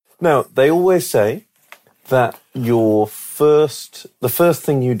Now, they always say that the first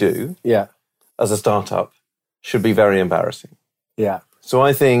thing you do as a startup should be very embarrassing. Yeah. So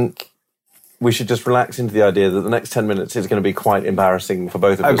I think we should just relax into the idea that the next 10 minutes is going to be quite embarrassing for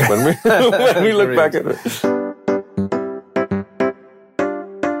both of us when we look back at it.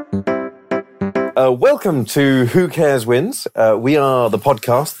 Welcome to Who Cares Wins. We are the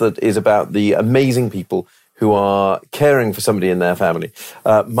podcast that is about the amazing people who are caring for somebody in their family.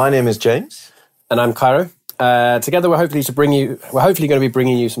 My name is James. And I'm Kyro. Together we're hopefully going to be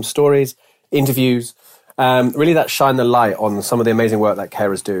bringing you some stories, interviews, really that shine the light on some of the amazing work that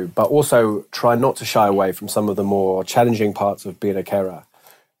carers do, but also try not to shy away from some of the more challenging parts of being a carer.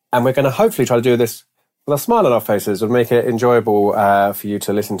 And we're going to hopefully try to do this with a smile on our faces and make it enjoyable for you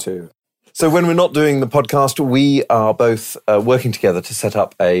to listen to. So when we're not doing the podcast, we are both working together to set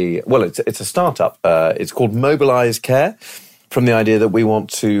up it's a startup. It's called Mobilise Care, from the idea that we want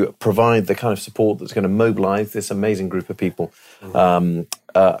to provide the kind of support that's going to mobilise this amazing group of people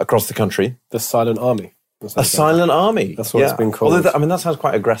across the country. The Silent Army. A silent army. That's what it's been called. Although that sounds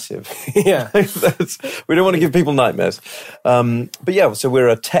quite aggressive. Yeah. We don't want to give people nightmares. But yeah, so we're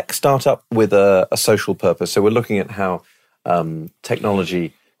a tech startup with a social purpose. So we're looking at how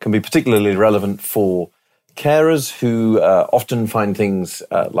technology can be particularly relevant for carers who often find things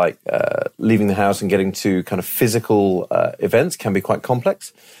like leaving the house and getting to kind of physical events can be quite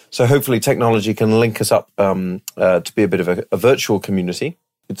complex. So hopefully technology can link us up to be a bit of a virtual community.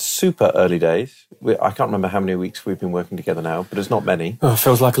 It's super early days. I can't remember how many weeks we've been working together now, but it's not many. Oh, it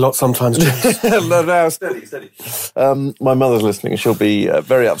feels like a lot sometimes, James. No, steady. My mother's listening. She'll be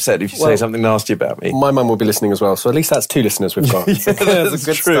very upset if you say something nasty about me. My mum will be listening as well, so at least that's 2 listeners we've got. That's a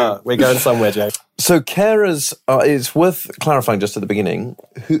good true. start. We're going somewhere, James. So carers, it's worth clarifying just at the beginning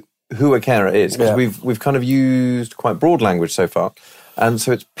who a carer is, because we've kind of used quite broad language so far. And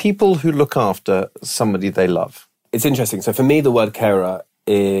so it's people who look after somebody they love. It's interesting. So for me, the word carer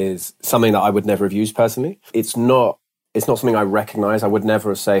is something that I would never have used personally. It's not something I recognise. I would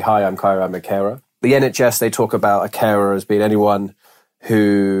never say, hi, I'm Kyro, I'm a carer. The NHS, they talk about a carer as being anyone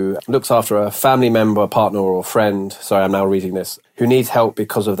who looks after a family member, partner or friend, sorry, I'm now reading this, who needs help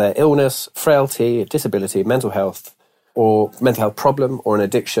because of their illness, frailty, disability, mental health problem or an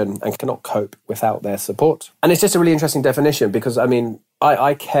addiction and cannot cope without their support. And it's just a really interesting definition because, I mean,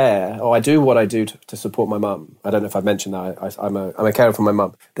 I care, or I do what I do to support my mum. I don't know if I've mentioned that. I'm a carer for my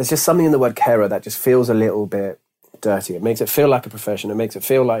mum. There's just something in the word carer that just feels a little bit dirty. It makes it feel like a profession. It makes it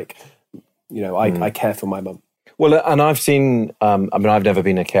feel like, I care for my mum. Well, and I've seen, I've never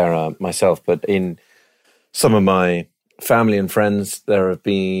been a carer myself, but in some of my family and friends, there have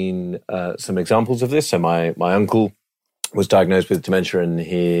been some examples of this. So my uncle was diagnosed with dementia in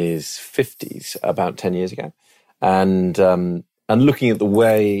his 50s about 10 years ago. And looking at the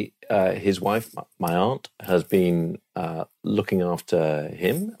way his wife, my aunt, has been looking after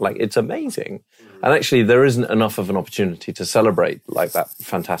him, like, it's amazing. And actually, there isn't enough of an opportunity to celebrate like that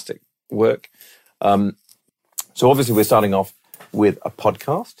fantastic work. So obviously, we're starting off with a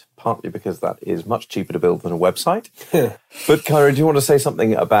podcast, partly because that is much cheaper to build than a website. But Kyro, do you want to say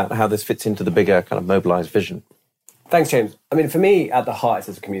something about how this fits into the bigger kind of Mobilise vision? Thanks, James. I mean, for me, at the heart,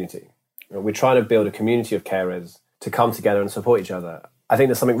 it's a community. We're trying to build a community of carers to come together and support each other. I think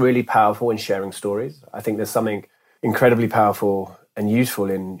there's something really powerful in sharing stories. I think there's something incredibly powerful and useful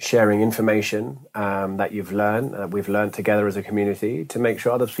in sharing information that you've learned, that we've learned together as a community, to make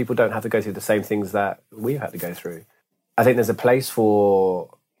sure other people don't have to go through the same things that we've had to go through. I think there's a place for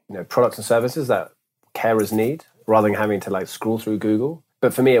products and services that carers need, rather than having to scroll through Google.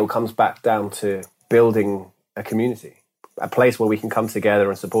 But for me, it all comes back down to building a community, a place where we can come together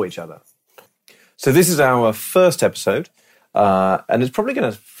and support each other. So this is our first episode, and it's probably going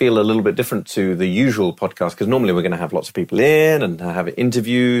to feel a little bit different to the usual podcast, because normally we're going to have lots of people in and have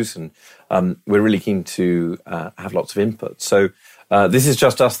interviews, and we're really keen to have lots of input. So this is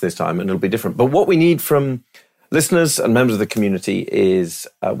just us this time, and it'll be different. But what we need from listeners and members of the community is,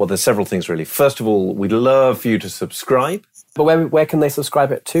 there's several things really. First of all, we'd love for you to subscribe. But where can they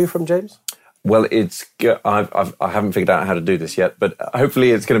subscribe it to from, James? Well, I haven't figured out how to do this yet, but hopefully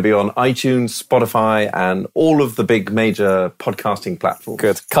it's going to be on iTunes, Spotify, and all of the big major podcasting platforms.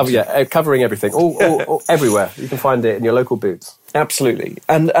 Good. Covering everything, all everywhere. You can find it in your local booths. Absolutely.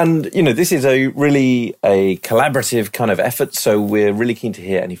 And this is a collaborative kind of effort, so we're really keen to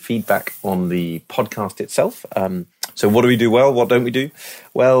hear any feedback on the podcast itself. So what do we do well? What don't we do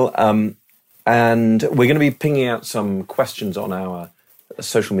well? And we're going to be pinging out some questions on our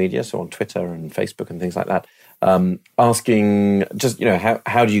social media, so on Twitter and Facebook and things like that, asking just,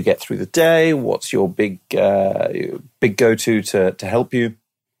 how do you get through the day? What's your big go-to to help you?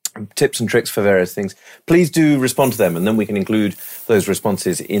 tips and tricks for various things, please do respond to them, and then we can include those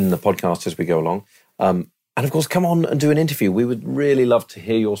responses in the podcast as we go along. And of course, come on and do an interview. We would really love to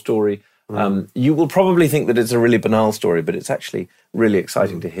hear your story. You will probably think that it's a really banal story, but it's actually really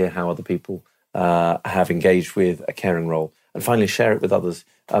exciting to hear how other people have engaged with a caring role, and finally share it with others,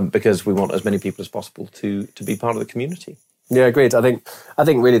 because we want as many people as possible to be part of the community. Yeah, agreed. I think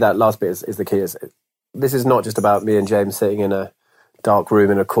really that last bit is the key. This is not just about me and James sitting in a dark room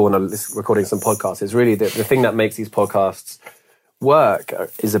in a corner recording some podcasts. It's really the thing that makes these podcasts work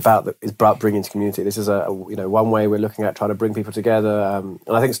is about bringing to community. This is one way we're looking at trying to bring people together, and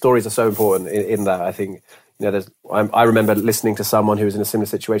I think stories are so important in that. I think I remember listening to someone who was in a similar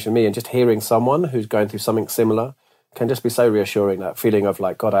situation to me, and just hearing someone who's going through something similar can just be so reassuring. That feeling of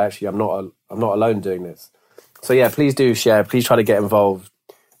like, God, I'm not alone doing this. So yeah, please do share. Please try to get involved.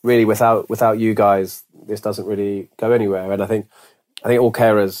 Really, without you guys, this doesn't really go anywhere. And I think all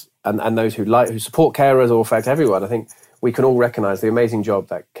carers and those who support carers, or in fact everyone, I think we can all recognise the amazing job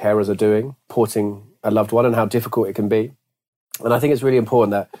that carers are doing, supporting a loved one, and how difficult it can be. And I think it's really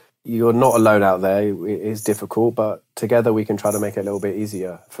important that you're not alone out there. It is difficult, but together we can try to make it a little bit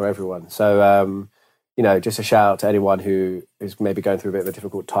easier for everyone. So, just a shout out to anyone who is maybe going through a bit of a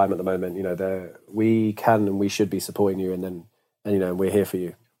difficult time at the moment. We can and we should be supporting you, and we're here for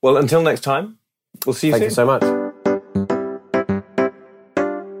you. Well, until next time, we'll see you soon. Thank you so much.